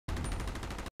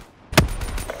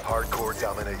Hardcore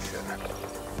domination.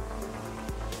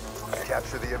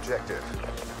 Capture the objective.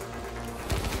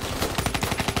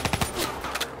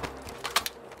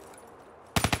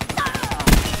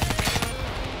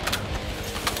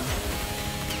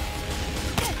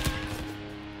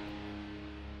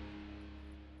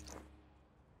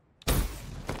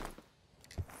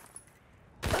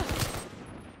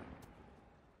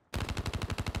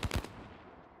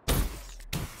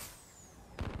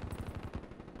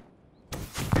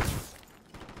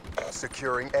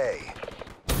 Securing A.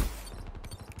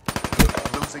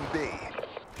 Losing B.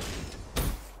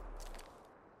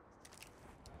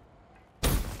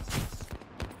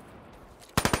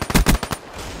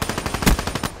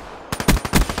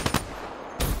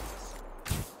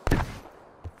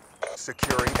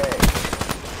 Securing A.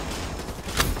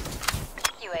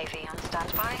 UAV on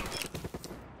standby.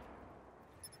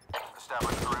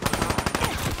 Establish perimeter.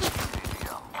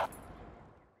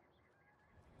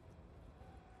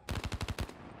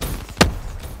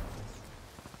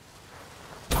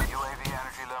 UAV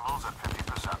energy levels at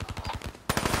 50%.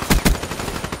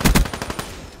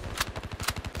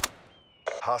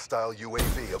 Hostile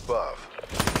UAV above.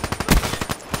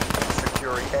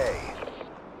 Securing A.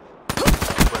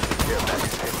 Friendly care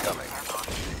package incoming.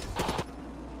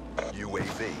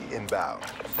 UAV inbound.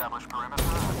 Establish perimeter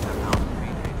at 10,000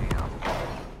 feet ATO.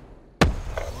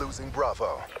 Losing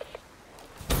Bravo.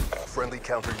 Friendly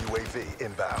counter UAV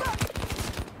inbound.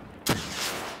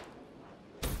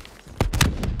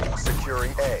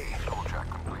 Securing A. Double check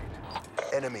complete.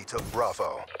 Enemy took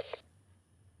Bravo.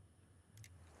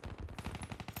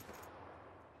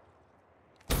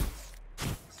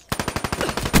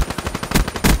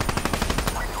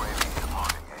 UAV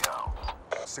departing AO.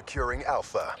 Securing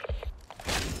Alpha.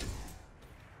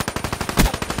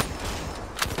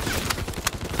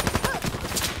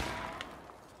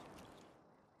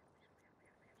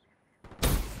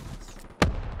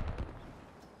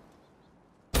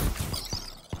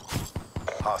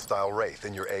 Hostile Wraith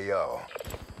in your AO.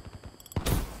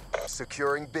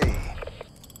 Securing B.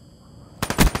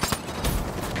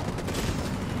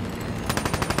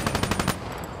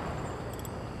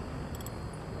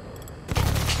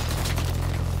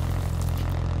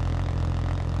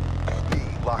 B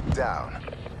locked down.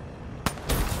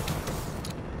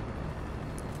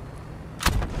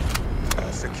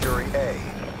 Securing A.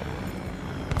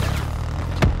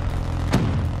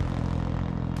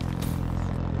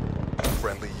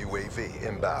 Friendly UAV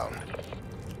inbound.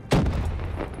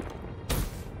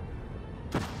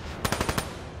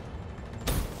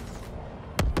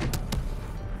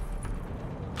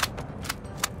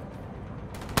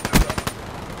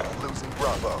 Losing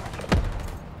Bravo.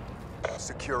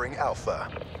 Securing Alpha.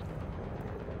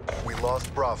 We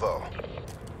lost Bravo.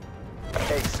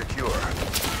 A secure.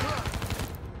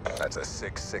 That's a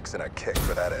 6-6 and a kick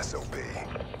for that SOB.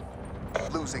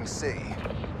 Losing C. We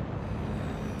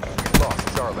lost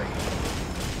Charlie.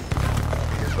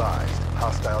 Be advised,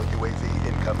 hostile UAV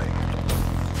incoming.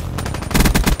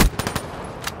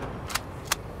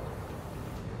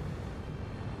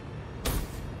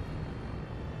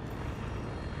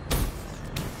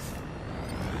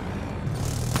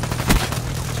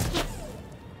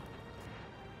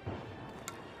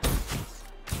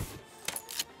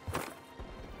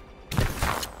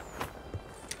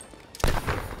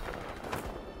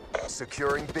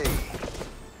 Securing B.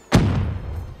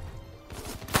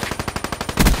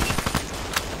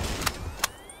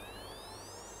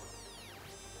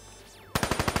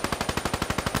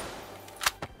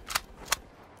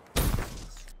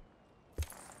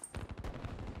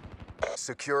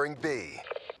 Securing B.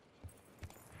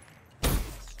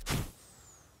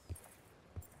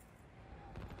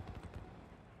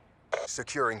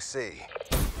 Securing C.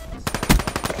 B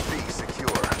secure.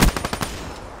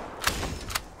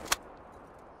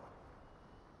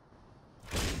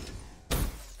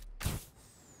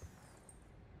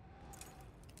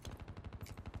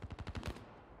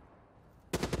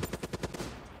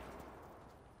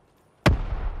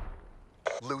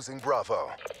 Losing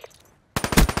Bravo.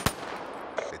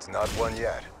 It's not won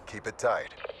yet. Keep it tight.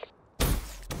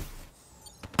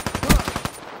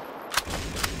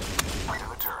 Wait of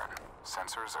the turn.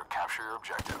 Sensors are capture your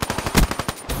objective.